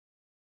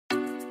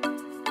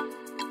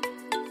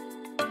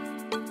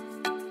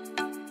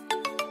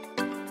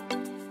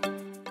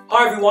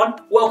Hi everyone,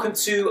 welcome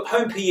to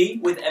Home PE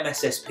with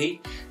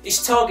MSSP.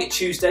 It's Target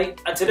Tuesday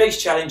and today's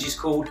challenge is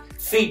called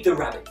Feed the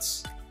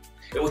Rabbits.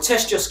 It will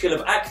test your skill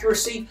of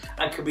accuracy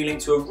and can be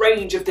linked to a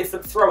range of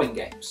different throwing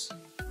games.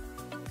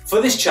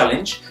 For this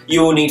challenge,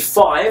 you will need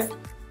 5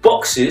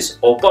 boxes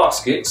or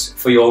baskets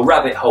for your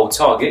rabbit hole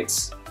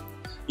targets.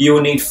 You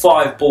will need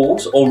 5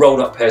 balls or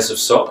rolled up pairs of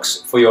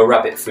socks for your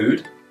rabbit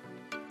food.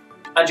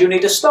 And you'll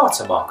need a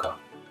starter marker.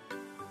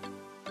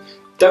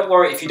 Don't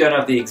worry if you don't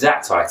have the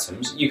exact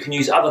items, you can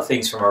use other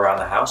things from around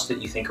the house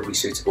that you think will be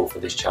suitable for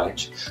this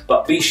challenge,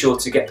 but be sure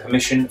to get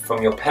permission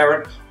from your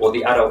parent or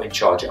the adult in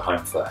charge at home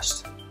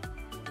first.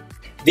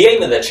 The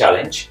aim of the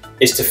challenge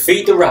is to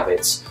feed the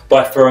rabbits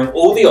by throwing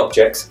all the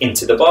objects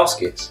into the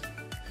baskets.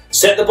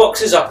 Set the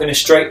boxes up in a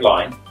straight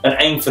line and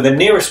aim for the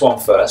nearest one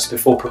first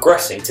before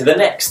progressing to the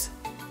next.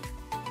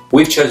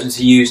 We've chosen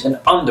to use an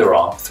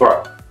underarm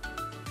throw.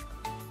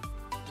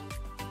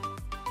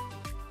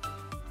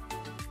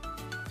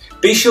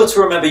 Be sure to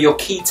remember your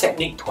key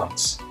technique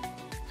points.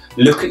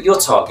 Look at your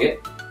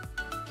target,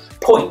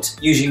 point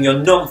using your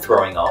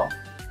non-throwing arm,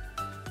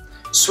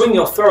 swing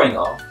your throwing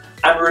arm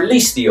and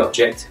release the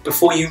object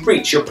before you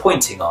reach your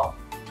pointing arm.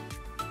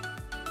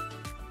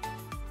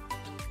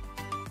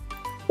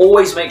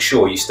 Always make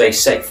sure you stay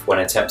safe when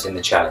attempting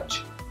the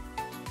challenge.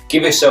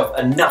 Give yourself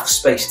enough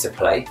space to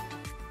play,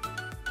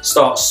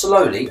 start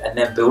slowly and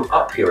then build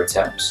up your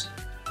attempts,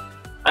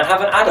 and have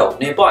an adult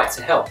nearby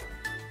to help.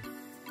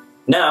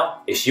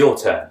 Now it's your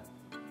turn.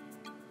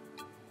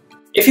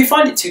 If you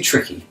find it too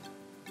tricky,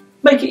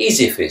 make it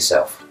easier for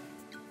yourself.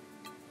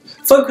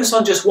 Focus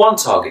on just one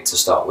target to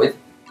start with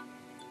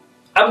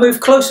and move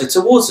closer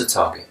towards the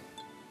target.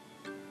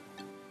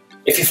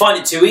 If you find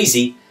it too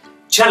easy,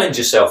 challenge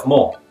yourself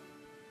more.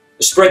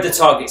 Spread the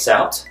targets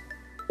out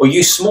or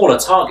use smaller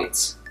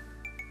targets.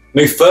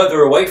 Move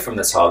further away from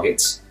the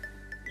targets.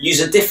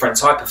 Use a different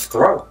type of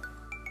throw.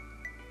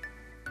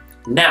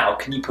 Now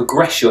can you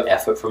progress your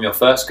effort from your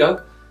first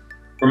go?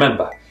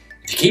 Remember,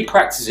 if you keep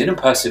practicing and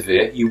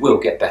persevere, you will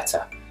get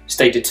better.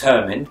 Stay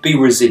determined, be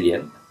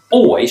resilient,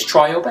 always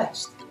try your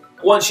best.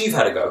 Once you've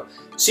had a go,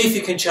 see if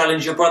you can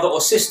challenge your brother or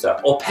sister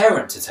or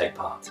parent to take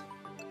part.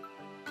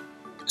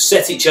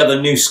 Set each other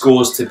new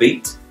scores to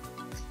beat.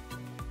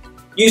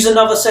 Use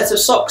another set of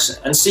socks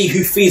and see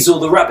who feeds all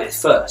the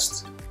rabbits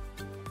first.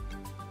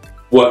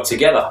 Work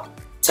together,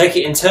 take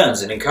it in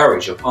turns and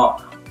encourage your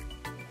partner.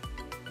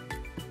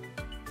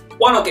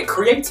 Why not get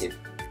creative?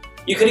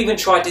 You can even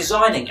try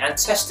designing and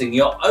testing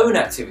your own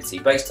activity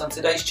based on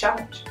today's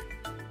challenge.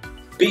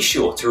 Be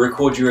sure to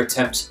record your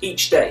attempts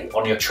each day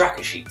on your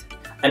tracker sheet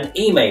and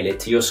email it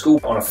to your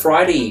school on a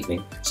Friday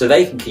evening so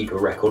they can keep a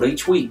record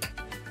each week.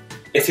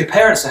 If your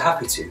parents are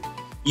happy to,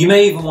 you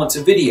may even want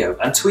to video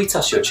and tweet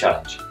us your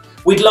challenge.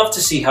 We'd love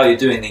to see how you're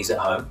doing these at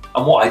home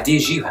and what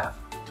ideas you have.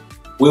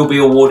 We'll be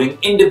awarding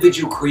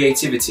individual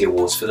creativity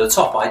awards for the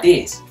top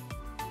ideas.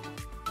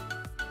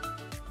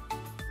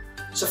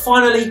 So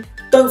finally,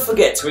 don't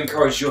forget to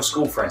encourage your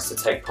school friends to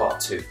take part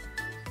too.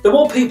 The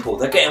more people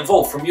that get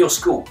involved from your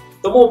school,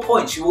 the more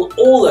points you will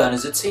all earn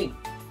as a team.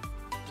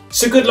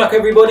 So good luck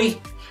everybody,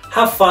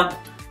 have fun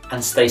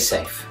and stay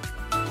safe.